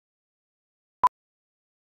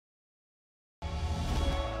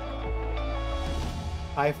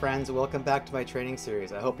Hi friends, welcome back to my training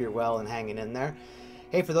series. I hope you're well and hanging in there.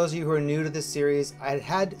 Hey, for those of you who are new to this series, I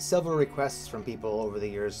had several requests from people over the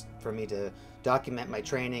years for me to document my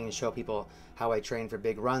training and show people how I train for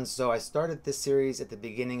big runs. So I started this series at the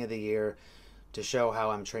beginning of the year to show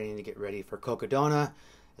how I'm training to get ready for Cocodona,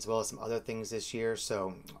 as well as some other things this year.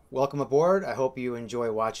 So welcome aboard. I hope you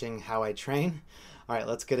enjoy watching how I train. All right,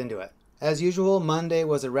 let's get into it. As usual, Monday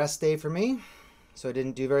was a rest day for me, so I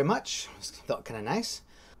didn't do very much. It felt kind of nice.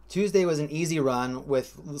 Tuesday was an easy run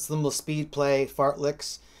with some little speed play,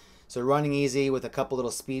 fartleks. So running easy with a couple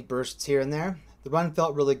little speed bursts here and there. The run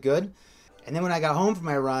felt really good. And then when I got home from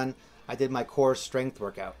my run, I did my core strength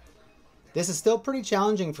workout. This is still pretty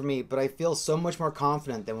challenging for me, but I feel so much more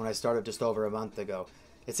confident than when I started just over a month ago.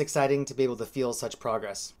 It's exciting to be able to feel such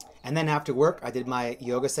progress. And then after work, I did my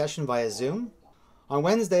yoga session via Zoom. On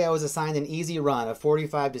Wednesday, I was assigned an easy run of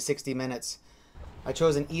 45 to 60 minutes. I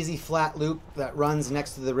chose an easy flat loop that runs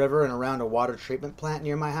next to the river and around a water treatment plant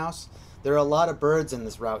near my house. There are a lot of birds in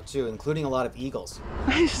this route too, including a lot of eagles.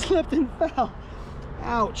 I slipped and fell.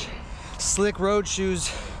 Ouch. Slick road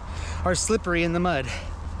shoes are slippery in the mud.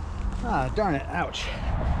 Ah, darn it, ouch.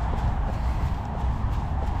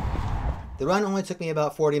 The run only took me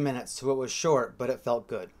about 40 minutes, so it was short, but it felt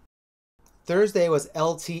good. Thursday was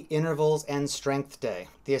LT intervals and strength day.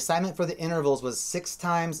 The assignment for the intervals was 6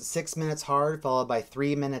 times 6 minutes hard, followed by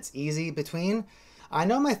 3 minutes easy between. I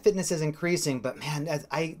know my fitness is increasing, but man,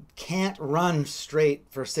 I can't run straight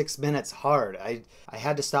for 6 minutes hard. I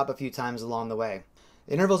had to stop a few times along the way.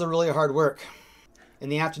 The intervals are really hard work. In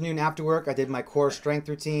the afternoon after work, I did my core strength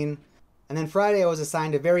routine. And then Friday, I was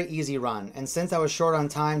assigned a very easy run. And since I was short on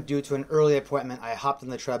time due to an early appointment, I hopped on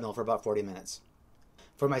the treadmill for about 40 minutes.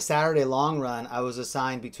 For my Saturday long run, I was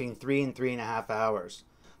assigned between 3 and 3.5 hours.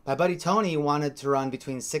 My buddy Tony wanted to run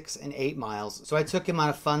between 6 and 8 miles, so I took him on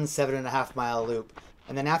a fun 7.5 mile loop.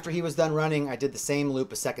 And then after he was done running, I did the same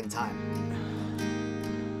loop a second time.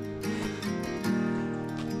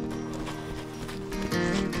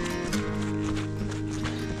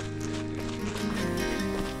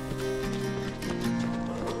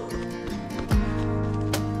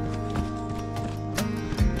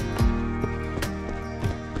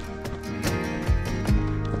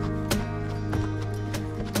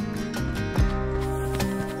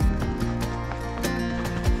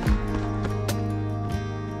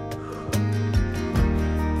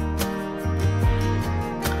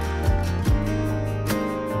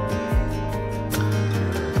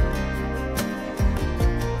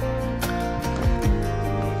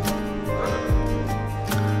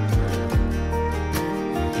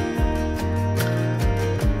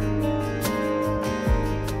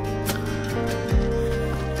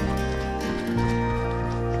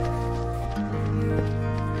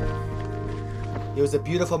 It was a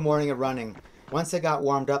beautiful morning of running. Once I got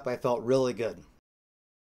warmed up, I felt really good.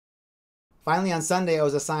 Finally, on Sunday, I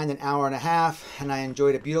was assigned an hour and a half, and I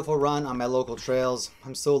enjoyed a beautiful run on my local trails.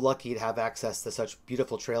 I'm so lucky to have access to such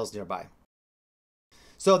beautiful trails nearby.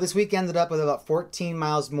 So this week ended up with about 14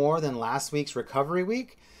 miles more than last week's recovery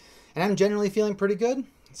week, and I'm generally feeling pretty good.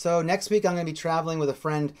 So next week, I'm going to be traveling with a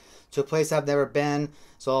friend to a place I've never been,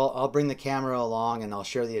 so I'll bring the camera along and I'll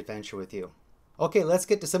share the adventure with you. Okay, let's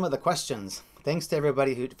get to some of the questions. Thanks to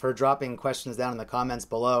everybody for dropping questions down in the comments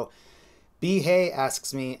below. B. Hay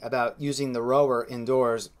asks me about using the rower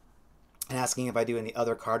indoors and asking if I do any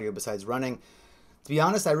other cardio besides running. To be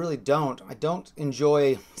honest, I really don't. I don't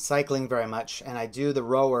enjoy cycling very much, and I do the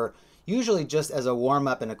rower usually just as a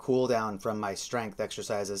warm-up and a cool-down from my strength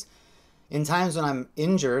exercises. In times when I'm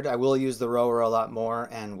injured, I will use the rower a lot more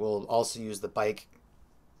and will also use the bike.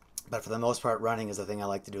 But for the most part, running is the thing I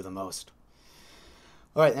like to do the most.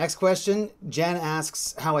 All right, next question. Jen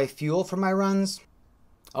asks how I fuel for my runs.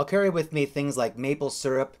 I'll carry with me things like maple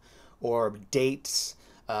syrup or dates.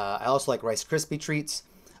 I also like Rice Krispie treats.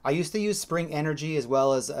 I used to use Spring Energy as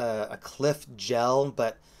well as a Cliff gel,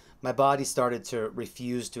 but my body started to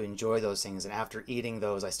refuse to enjoy those things. And after eating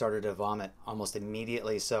those, I started to vomit almost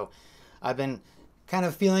immediately. So I've been kind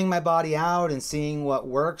of feeling my body out and seeing what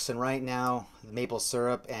works. And right now, maple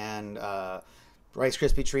syrup and Rice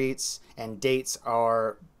Krispie treats and dates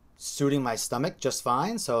are suiting my stomach just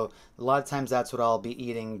fine. So a lot of times that's what I'll be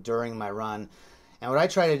eating during my run. And what I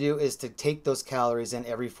try to do is to take those calories in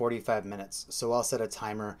every 45 minutes. So I'll set a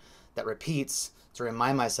timer that repeats to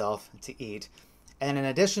remind myself to eat. And in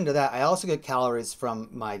addition to that, I also get calories from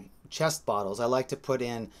my chest bottles. I like to put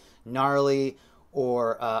in Gnarly,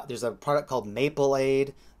 or there's a product called Maple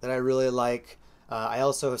Aid that I really like. I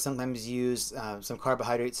also have sometimes used some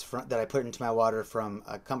carbohydrates that I put into my water from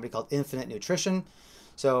a company called Infinit Nutrition.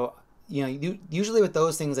 So usually with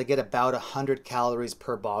those things, I get about 100 calories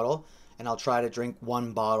per bottle, and I'll try to drink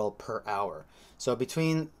 1 bottle per hour. So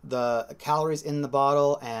between the calories in the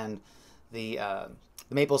bottle and the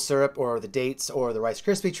maple syrup or the dates or the Rice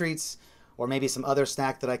Krispie treats, or maybe some other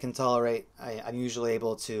snack that I can tolerate, I'm usually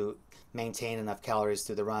able to maintain enough calories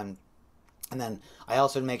through the run. And then I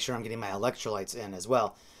also make sure I'm getting my electrolytes in as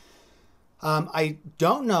well. I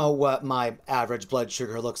don't know what my average blood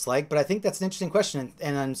sugar looks like, but I think that's an interesting question.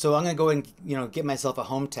 And so I'm going to go and get myself a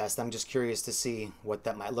home test. I'm just curious to see what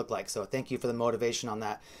that might look like. So thank you for the motivation on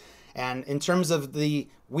that. And in terms of the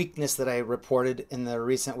weakness that I reported in the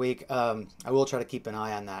recent week, I will try to keep an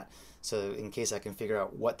eye on that. So in case I can figure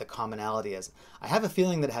out what the commonality is. I have a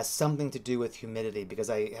feeling that it has something to do with humidity, because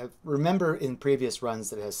I remember in previous runs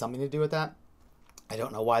that it has something to do with that. I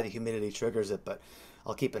don't know why the humidity triggers it, but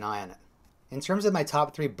I'll keep an eye on it. In terms of my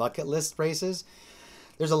top 3 bucket list races,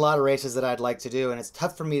 there's a lot of races that I'd like to do, and it's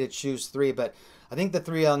tough for me to choose 3, but I think the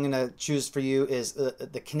 3 I'm going to choose for you is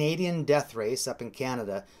the Canadian Death Race up in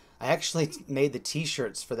Canada. I actually made the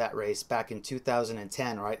t-shirts for that race back in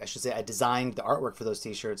 2010, or I should say I designed the artwork for those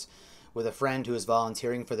t-shirts with a friend who was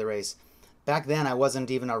volunteering for the race. Back then, I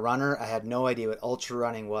wasn't even a runner. I had no idea what ultra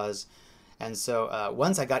running was. And so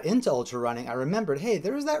once I got into ultra running, I remembered, hey,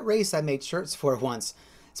 there was that race I made shirts for once.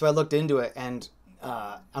 So I looked into it, and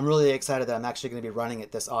I'm really excited that I'm actually going to be running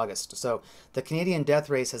it this August. So the Canadian Death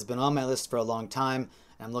Race has been on my list for a long time,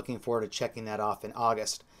 and I'm looking forward to checking that off in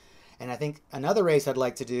August. And I think another race I'd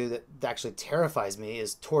like to do that actually terrifies me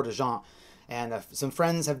is Tour de Jean. And some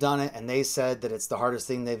friends have done it, and they said that it's the hardest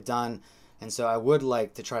thing they've done. And so I would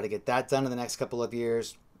like to try to get that done in the next couple of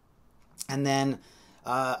years. And then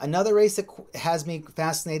another race that has me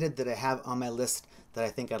fascinated that I have on my list that I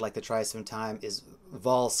think I'd like to try sometime is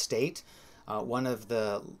Vol State, one of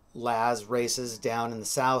the LAS races down in the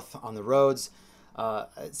south on the roads.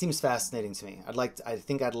 It seems fascinating to me. I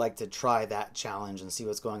think I'd like to try that challenge and see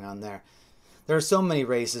what's going on there. There are so many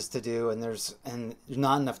races to do, and there's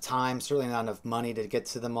not enough time, certainly not enough money to get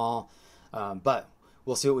to them all. But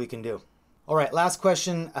we'll see what we can do. All right, last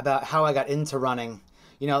question about how I got into running.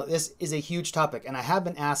 This is a huge topic, and I have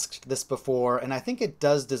been asked this before, and I think it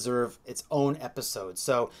does deserve its own episode.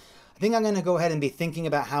 So I think I'm going to go ahead and be thinking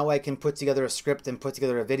about how I can put together a script and put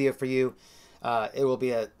together a video for you. It will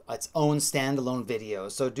be its own standalone video.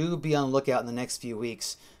 So do be on the lookout in the next few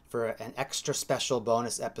weeks for an extra special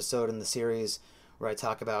bonus episode in the series where I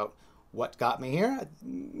talk about what got me here. It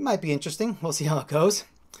might be interesting. We'll see how it goes.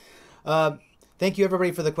 Thank you,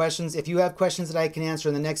 everybody, for the questions. If you have questions that I can answer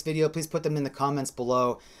in the next video, please put them in the comments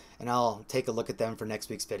below, and I'll take a look at them for next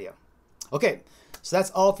week's video. Okay, so that's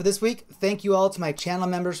all for this week. Thank you all to my channel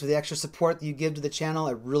members for the extra support that you give to the channel.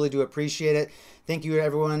 I really do appreciate it. Thank you to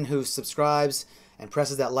everyone who subscribes and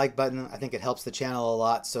presses that like button. I think it helps the channel a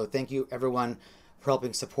lot. So thank you, everyone, for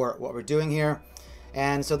helping support what we're doing here.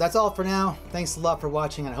 And so that's all for now. Thanks a lot for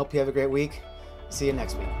watching, and I hope you have a great week. See you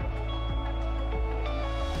next week.